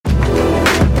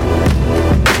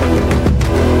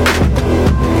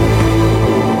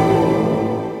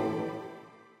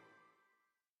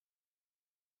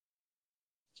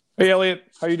Hey, Elliot,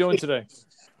 how you doing today?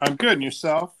 I'm good. And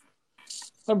yourself?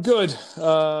 I'm good.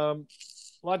 A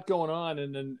lot going on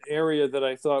in an area that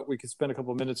I thought we could spend a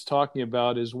couple of minutes talking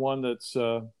about is one that's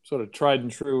sort of tried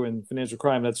and true in financial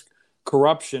crime. That's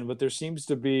corruption, but there seems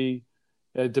to be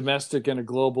a domestic and a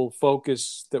global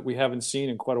focus that we haven't seen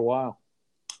in quite a while.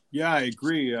 Yeah, I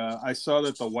agree. I saw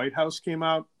that the White House came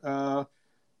out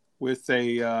with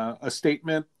a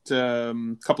statement a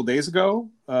couple days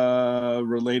ago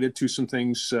related to some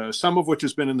things, some of which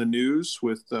has been in the news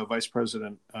with Vice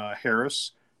President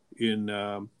Harris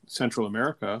in Central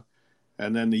America,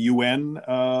 and then the UN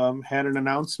had an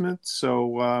announcement.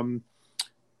 So,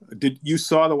 did you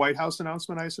saw the White House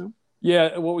announcement? I assume.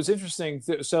 Yeah, what was interesting,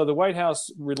 so the White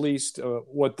House released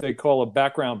what they call a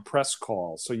background press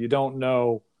call. So you don't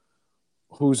know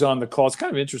who's on the call. It's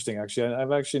kind of interesting, actually.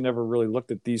 I've actually never really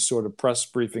looked at these sort of press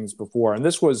briefings before. And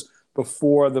this was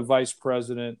before the vice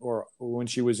president or when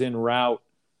she was en route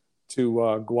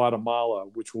to Guatemala,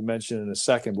 which we'll mention in a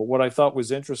second. But what I thought was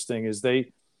interesting is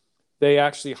they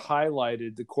actually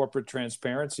highlighted the Corporate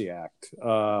Transparency Act,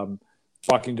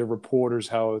 talking to reporters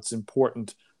how it's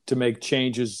important to make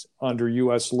changes under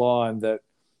U.S. law, and that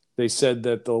they said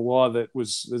that the law that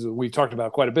was, as we talked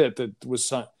about quite a bit, that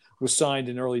was signed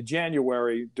in early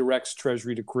January, directs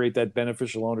Treasury to create that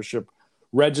beneficial ownership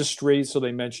registry. So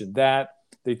they mentioned that.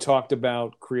 They talked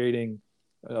about creating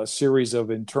a series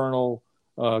of internal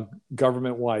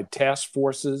government-wide task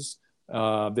forces.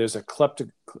 There's a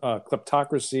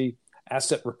kleptocracy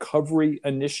asset recovery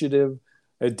initiative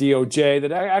at DOJ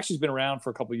that actually has been around for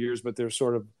a couple of years, but they're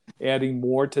sort of adding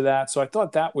more to that. So I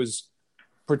thought that was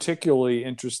particularly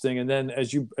interesting. And then,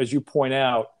 as you point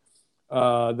out,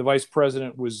 the vice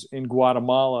president was in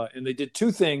Guatemala, and they did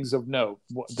two things of note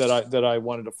that I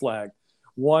wanted to flag.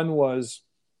 One was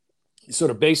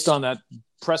sort of based on that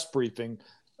press briefing,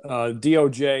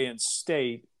 DOJ and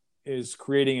state is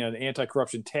creating an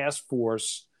anti-corruption task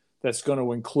force that's going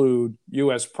to include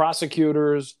U.S.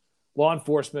 prosecutors, law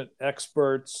enforcement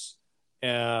experts,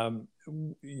 to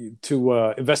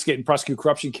investigate and prosecute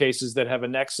corruption cases that have a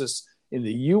nexus in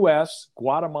the U.S.,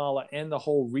 Guatemala, and the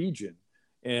whole region.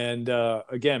 And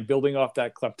again, building off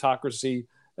that kleptocracy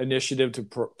initiative to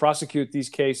prosecute these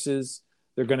cases,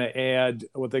 they're going to add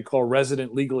what they call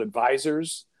resident legal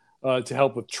advisors to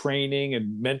help with training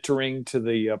and mentoring to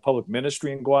the public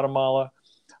ministry in Guatemala.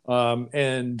 What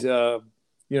they're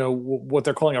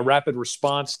calling a rapid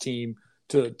response team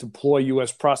to deploy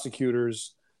U.S.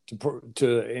 prosecutors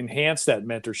to enhance that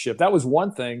mentorship. That was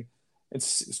one thing.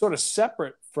 It's sort of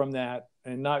separate from that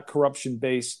and not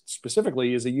corruption-based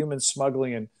specifically is a human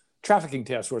smuggling and trafficking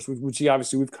task force, which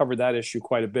obviously we've covered that issue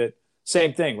quite a bit.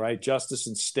 Same thing, right? Justice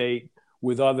and state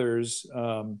with others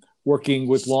working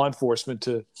with law enforcement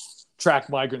to track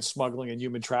migrant smuggling and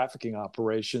human trafficking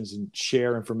operations and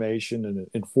share information and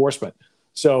enforcement.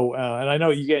 So, and I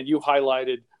know, again, you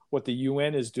highlighted what the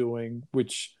UN is doing,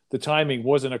 which the timing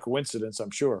wasn't a coincidence,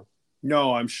 I'm sure.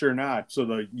 No, I'm sure not. So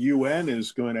the UN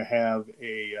is going to have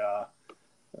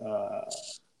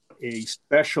a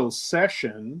special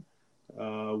session,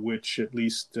 which at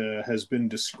least has been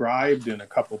described in a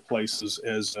couple places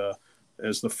as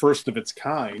the first of its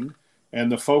kind,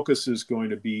 and the focus is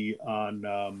going to be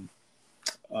on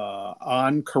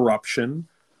corruption,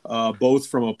 both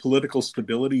from a political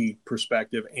stability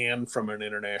perspective and from an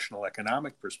international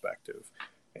economic perspective,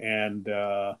 and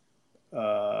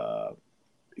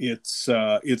it's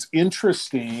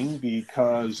interesting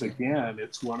because, again,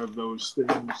 it's one of those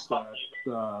things that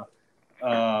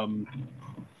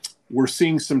we're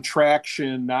seeing some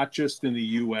traction, not just in the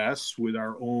U.S. with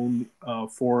our own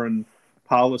foreign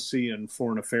policy and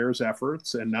foreign affairs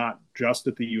efforts, and not just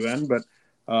at the UN, but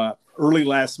early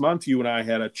last month, you and I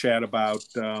had a chat about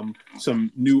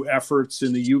some new efforts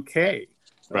in the UK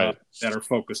Right. that are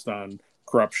focused on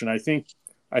corruption. I think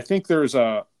there's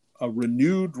a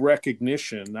renewed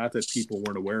recognition, not that people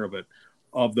weren't aware of it,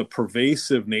 of the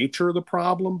pervasive nature of the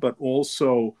problem, but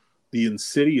also the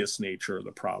insidious nature of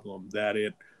the problem, that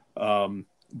it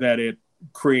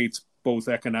creates both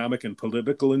economic and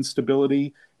political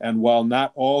instability. And while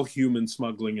not all human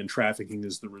smuggling and trafficking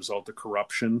is the result of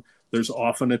corruption, there's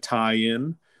often a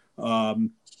tie-in.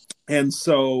 And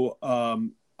so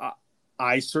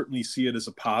I certainly see it as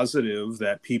a positive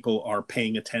that people are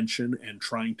paying attention and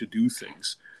trying to do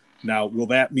things. Now, will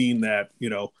that mean that,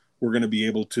 we're going to be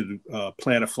able to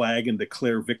plant a flag and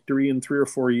declare victory in 3 or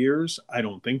 4 years? I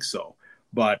don't think so.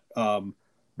 But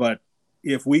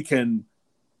if we can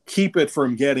keep it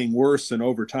from getting worse and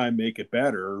over time make it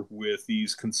better with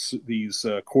these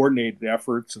coordinated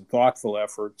efforts and thoughtful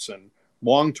efforts and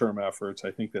long-term efforts,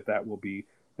 I think that will be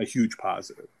a huge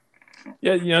positive.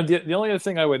 Yeah, the only other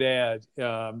thing I would add,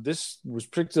 this was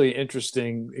particularly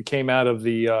interesting. It came out of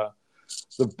the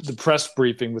press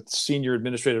briefing with the senior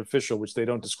administrative official, which they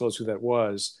don't disclose who that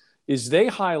was. Is they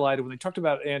highlighted when they talked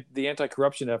about the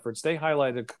anti-corruption efforts, they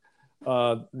highlighted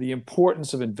the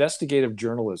importance of investigative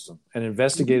journalism and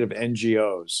investigative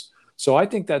NGOs. So I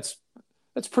think that's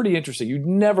pretty interesting. You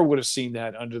never would have seen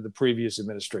that under the previous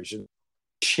administration.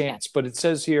 Chance, but it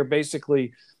says here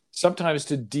basically sometimes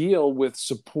to deal with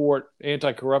support of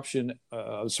anti-corruption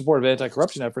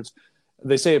efforts,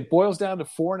 they say it boils down to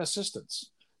foreign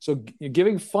assistance. So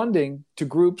giving funding to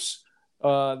groups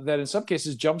that in some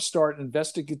cases jumpstart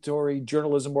investigatory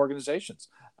journalism organizations.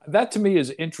 That to me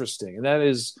is interesting, and that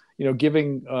is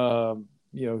giving a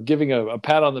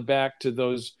pat on the back to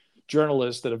those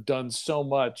journalists that have done so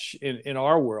much in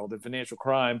our world in financial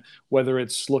crime, whether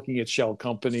it's looking at shell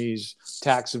companies,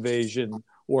 tax evasion,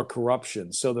 or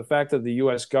corruption. So the fact that the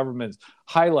U.S. government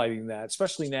highlighting that,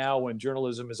 especially now when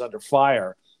journalism is under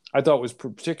fire, I thought was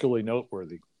particularly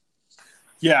noteworthy.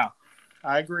 Yeah,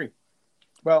 I agree.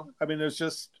 Well, I mean, there's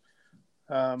just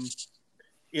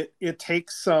it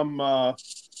takes some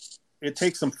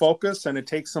focus, and it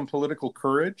takes some political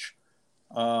courage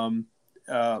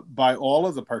by all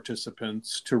of the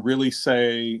participants to really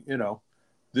say,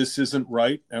 this isn't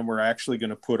right, and we're actually going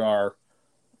to put our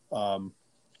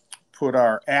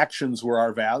actions where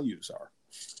our values are.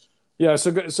 Yeah.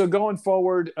 So going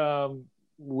forward,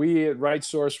 we at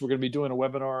RightSource, we're going to be doing a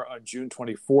webinar on June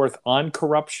 24th on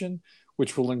corruption,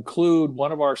 which will include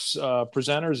one of our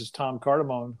presenters is Tom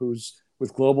Cardamone, who's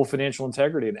with Global Financial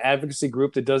Integrity, an advocacy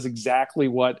group that does exactly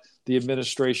what the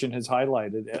administration has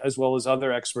highlighted, as well as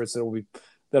other experts that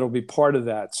will be part of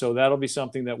that. So that'll be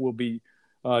something that we'll be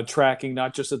tracking,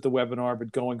 not just at the webinar,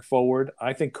 but going forward.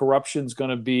 I think corruption is going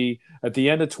to be at the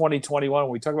end of 2021.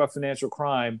 When we talk about financial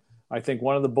crime, I think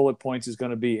one of the bullet points is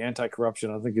going to be anti-corruption.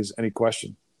 I don't think there's any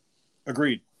question.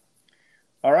 Agreed.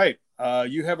 All right.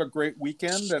 You have a great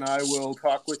weekend, and I will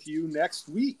talk with you next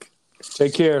week.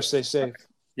 Take care. Stay safe.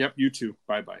 Yep, you too.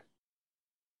 Bye-bye.